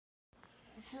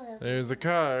There's a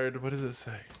card. What does it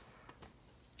say?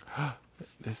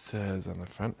 This says on the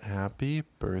front, "Happy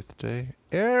birthday,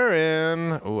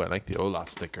 Aaron." Oh, I like the Olaf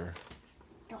sticker.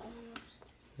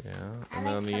 Yeah, and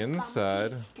then on the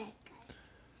inside,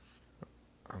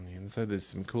 there's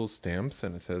some cool stamps,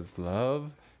 and it says,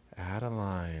 "Love,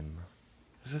 Adeline."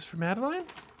 Is this from Adeline?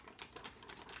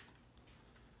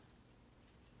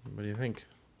 What do you think?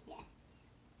 Yeah.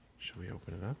 Should we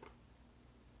open it up?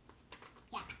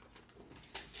 Yeah.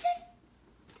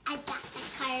 I got the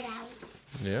card out.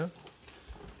 Yeah.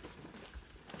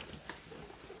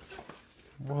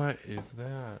 What is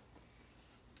that?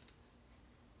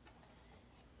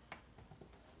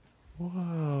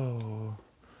 Whoa.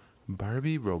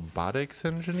 Barbie robotics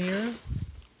engineer?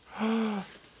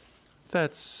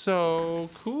 That's so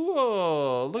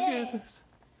cool. Look at this.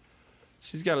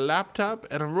 She's got a laptop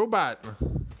and a robot.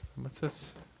 What's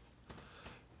this?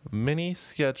 Mini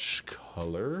sketch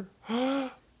color.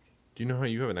 Do you know how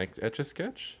you have an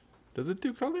Etch-a-Sketch? Does it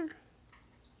do color?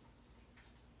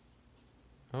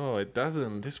 Oh, it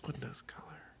doesn't. This one does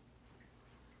color.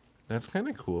 That's kind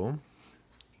of cool.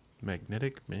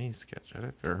 Magnetic mini sketch.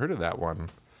 I've never heard of that one.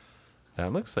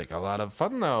 That looks like a lot of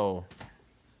fun, though.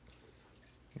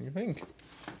 What do you think?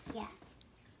 Yeah.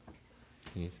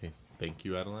 Can you say thank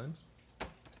you, Adeline?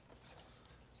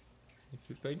 You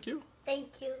say thank you?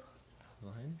 Thank you.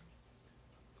 Adeline?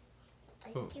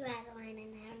 Thank you, Adeline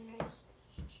and Henry.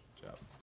 Good job.